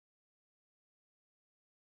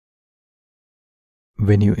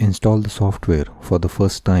When you install the software for the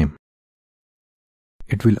first time,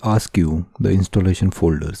 it will ask you the installation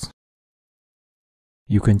folders.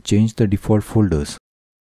 You can change the default folders.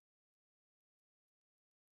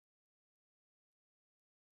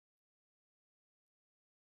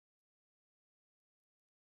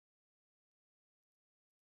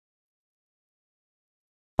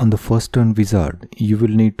 On the first turn wizard, you will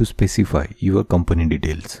need to specify your company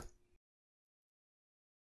details.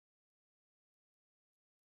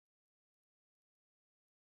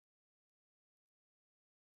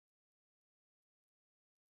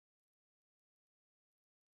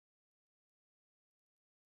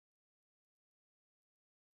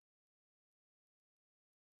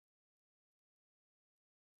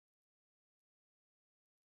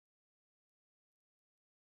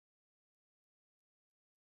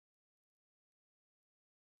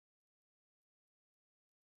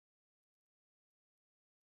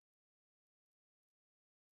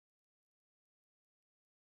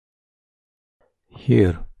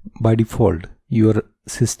 Here, by default, your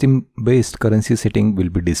system-based currency setting will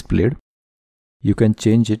be displayed. You can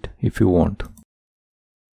change it if you want.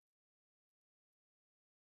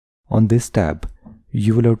 On this tab,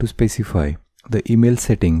 you will have to specify the email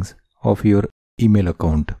settings of your email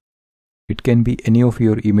account. It can be any of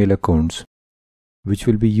your email accounts which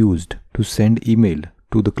will be used to send email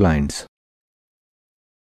to the clients.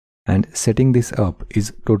 And setting this up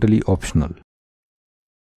is totally optional.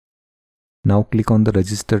 Now click on the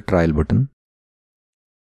Register Trial button.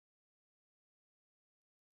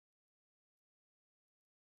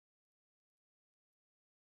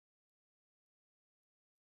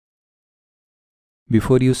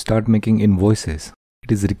 Before you start making invoices,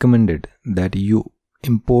 it is recommended that you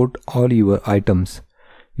import all your items,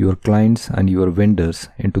 your clients and your vendors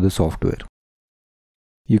into the software.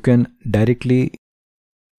 You can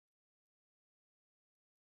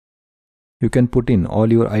put in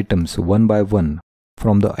all your items one by one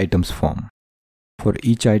from the items form. For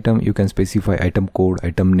each item, you can specify item code,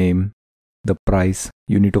 item name, the price,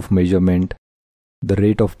 unit of measurement, the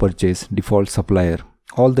rate of purchase, default supplier,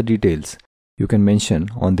 all the details you can mention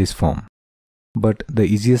on this form. But the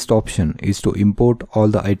easiest option is to import all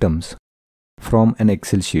the items from an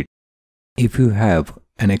Excel sheet. If you have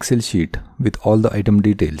an Excel sheet with all the item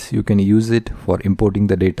details, you can use it for importing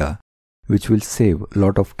the data, which will save a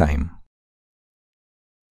lot of time.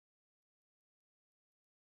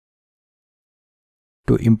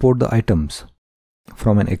 To import the items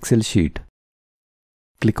from an Excel sheet,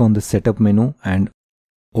 click on the Setup menu and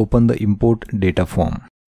open the Import Data form.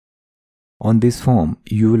 On this form,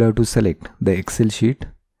 you will have to select the Excel sheet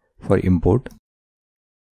for import.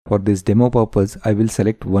 For this demo purpose, I will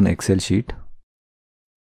select one Excel sheet.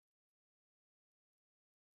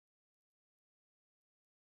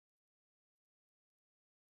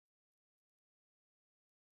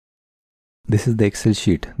 This is the Excel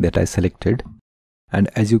sheet that I selected. And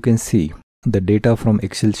as you can see, the data from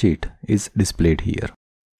Excel sheet is displayed here.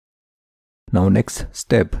 Now next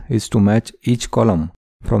step is to match each column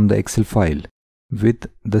from the Excel file with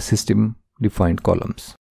the system defined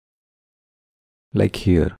columns. Like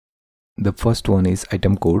here, the first one is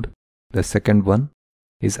item code, the second one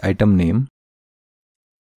is item name,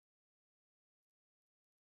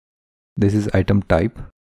 this is item type,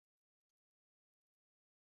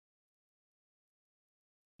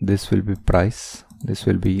 this will be price, this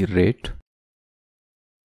will be rate.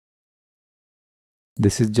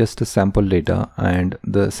 This is just a sample data and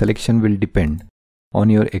the selection will depend on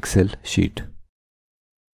your Excel sheet.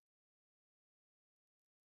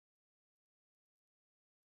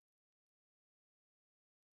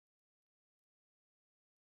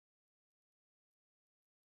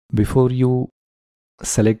 Before you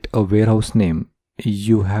select a warehouse name,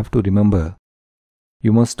 you have to remember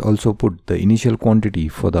you must also put the initial quantity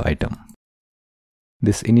for the item.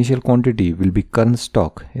 This initial quantity will be current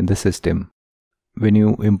stock in the system when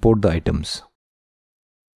you import the items.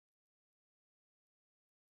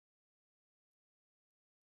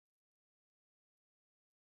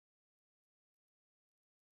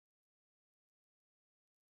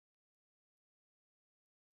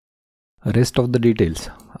 Rest of the details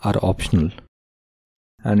are optional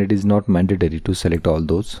and it is not mandatory to select all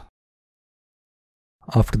those.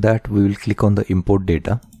 After that, we will click on the import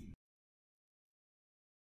data.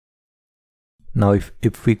 Now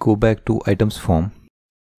if we go back to items form,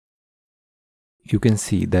 you can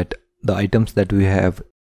see that the items that we have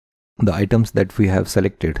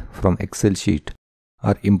selected from Excel sheet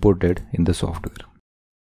are imported in the software.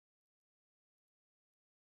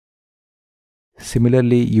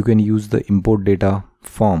 Similarly, you can use the import data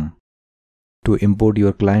form to import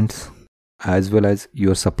your clients as well as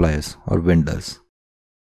your suppliers or vendors.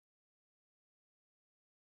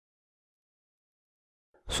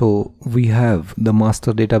 So we have the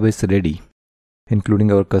master database ready,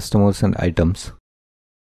 including our customers and items.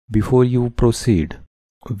 Before you proceed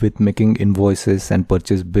with making invoices and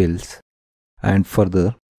purchase bills and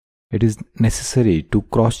further, it is necessary to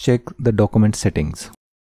cross-check the document settings.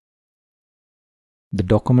 The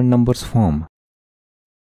document numbers form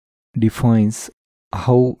defines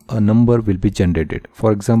how a number will be generated.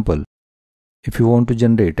 For example, if you want to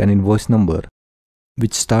generate an invoice number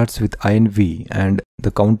which starts with INV and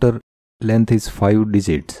the counter length is 5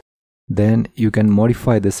 digits, then you can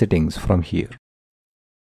modify the settings from here.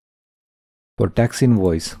 For tax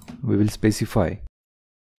invoice, we will specify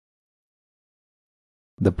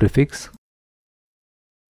the prefix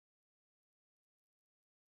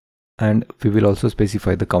and we will also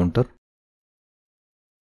specify the counter.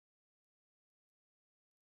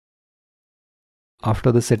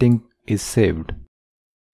 After the setting is saved,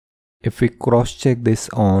 if we cross-check this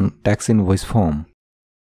on tax invoice form,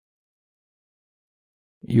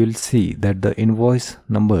 you will see that the invoice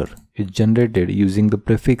number is generated using the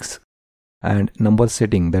prefix and number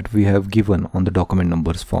setting that we have given on the document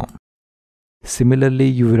numbers form. Similarly,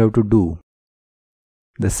 you will have to do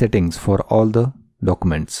the settings for all the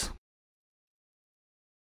documents.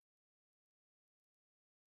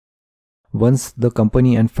 Once the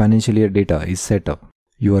company and financial year data is set up,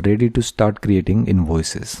 you are ready to start creating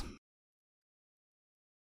invoices.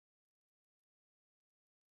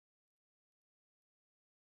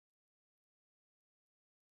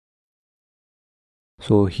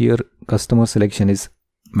 So here customer selection is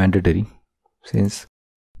mandatory since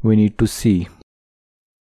we need to see.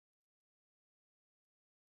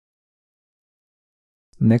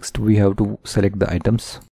 Next we have to select the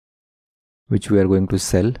items which we are going to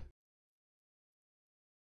sell.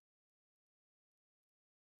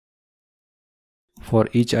 For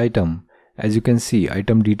each item, as you can see,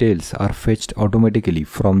 item details are fetched automatically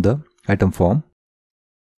from the item form.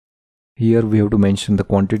 Here we have to mention the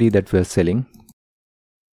quantity that we are selling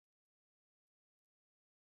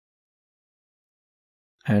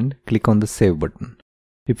and click on the save button.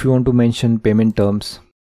 If you want to mention payment terms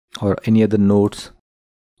or any other notes,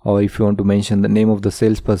 or if you want to mention the name of the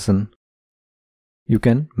salesperson, you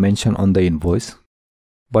can mention on the invoice.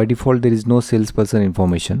 By default there is no salesperson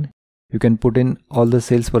information. You can put in all the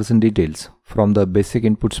salesperson details from the basic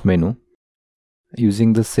inputs menu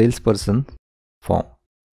using the salesperson form.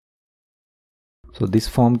 So this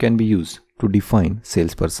form can be used to define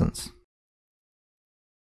salespersons.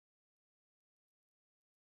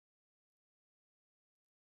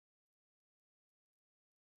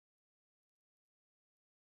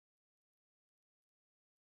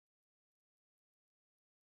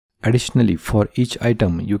 Additionally, for each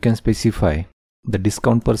item you can specify the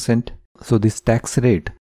discount percent. So this tax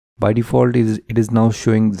rate by default is now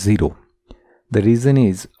showing 0. The reason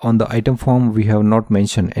is on the item form we have not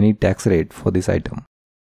mentioned any tax rate for this item.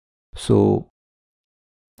 So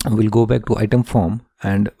we'll go back to item form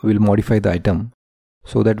and we'll modify the item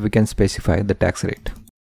so that we can specify the tax rate.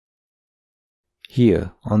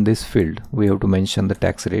 Here on this field we have to mention the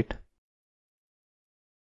tax rate.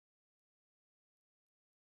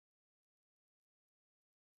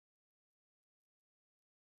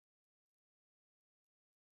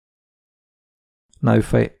 Now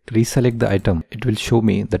if I reselect the item, it will show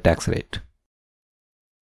me the tax rate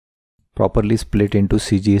properly split into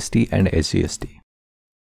CGST and SGST.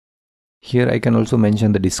 Here I can also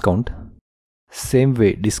mention the discount. Same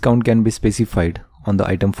way, discount can be specified on the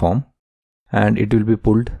item form and it will be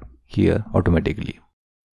pulled here automatically.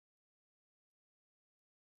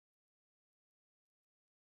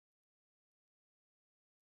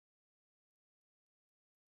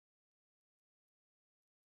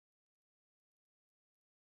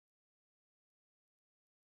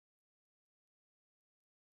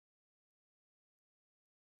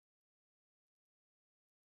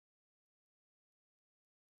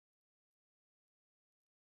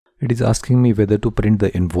 It is asking me whether to print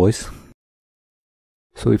the invoice.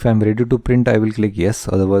 So if I am ready to print, I will click yes,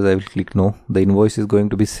 otherwise I will click no. The invoice is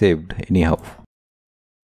going to be saved anyhow.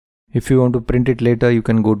 If you want to print it later, you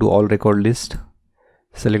can go to all record list,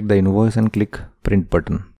 select the invoice and click print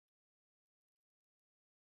button.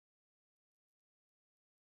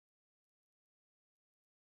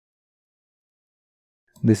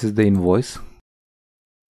 This is the invoice.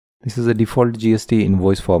 This is the default GST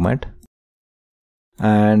invoice format.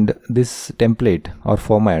 And this template or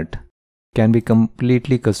format can be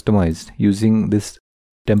completely customized using this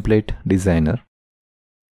template designer.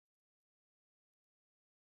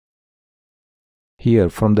 Here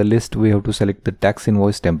from the list we have to select the tax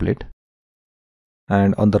invoice template,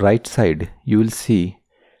 and on the right side you will see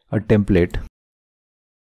a template.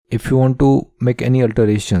 If you want to make any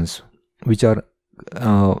alterations which are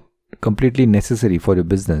completely necessary for your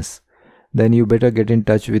business, then you better get in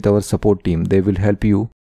touch with our support team. They will help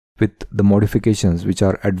you with the modifications which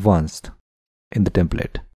are advanced in the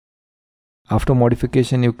template. After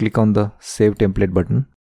modification, you click on the Save Template button.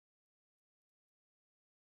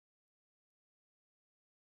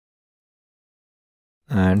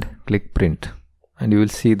 And click Print, and you will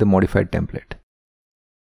see the modified template.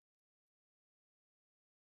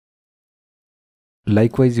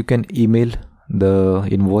 Likewise, you can email the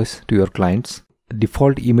invoice to your clients.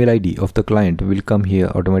 Default email ID of the client will come here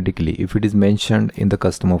automatically if it is mentioned in the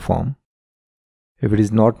customer form. If it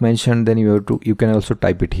is not mentioned, then you can also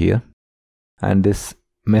type it here. And this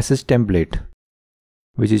message template,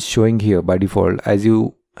 which is showing here by default, as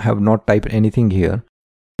you have not typed anything here,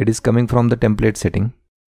 it is coming from the template setting.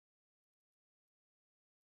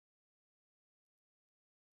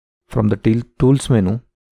 From the tools menu,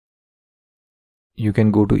 you can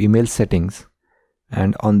go to email settings,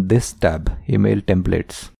 and on this tab, email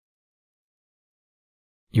templates,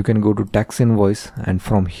 you can go to tax invoice, and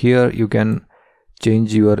from here you can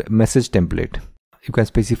change your message template. You can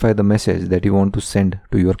specify the message that you want to send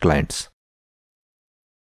to your clients.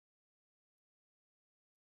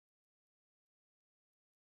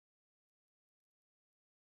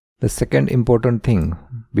 The second important thing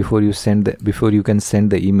before you can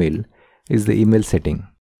send the email is the email setting.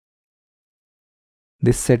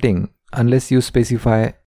 This setting, unless you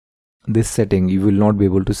specify this setting, you will not be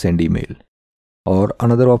able to send email. Or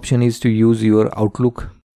another option is to use your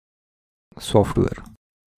Outlook software.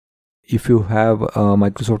 If you have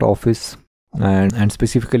Microsoft Office and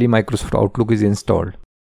specifically Microsoft Outlook is installed,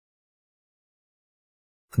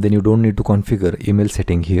 then you don't need to configure email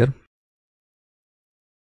setting here.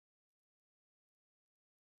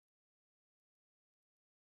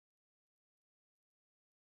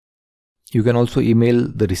 You can also email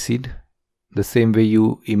the receipt the same way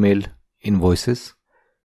you email invoices.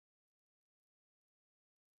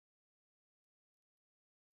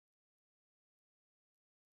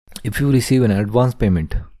 If you receive an advance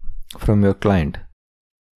payment from your client,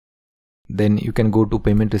 then you can go to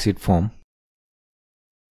payment receipt form,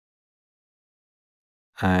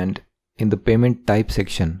 and in the payment type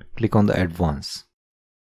section, click on the advance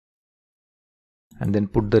and then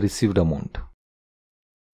put the received amount.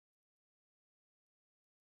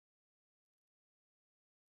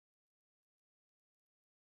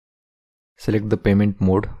 Select the payment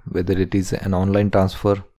mode, whether it is an online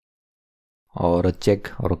transfer or a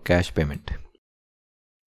check or a cash payment,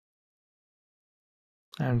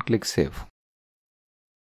 and click Save.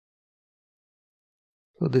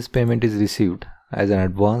 So this payment is received as an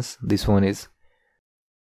advance. This one is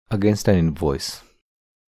against an invoice.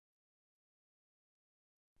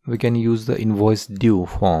 We can use the invoice due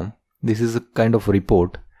form. This is a kind of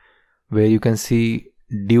report where you can see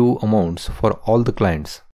due amounts for all the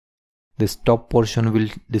clients. This top portion will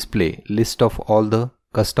display list of all the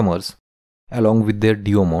customers along with their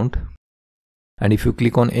due amount. And if you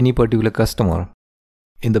click on any particular customer,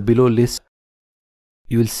 in the below list,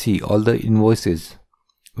 you will see all the invoices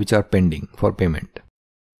which are pending for payment.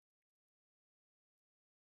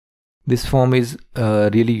 This form is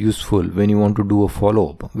really useful when you want to do a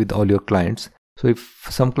follow-up with all your clients. So if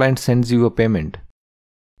some client sends you a payment,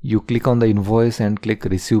 you click on the invoice and click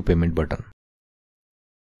Receive Payment button.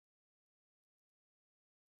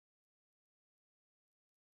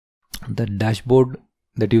 The dashboard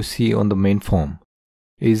that you see on the main form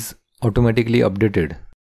is automatically updated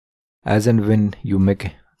as and when you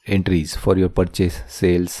make entries for your purchase,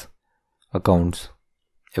 sales, accounts,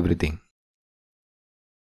 everything.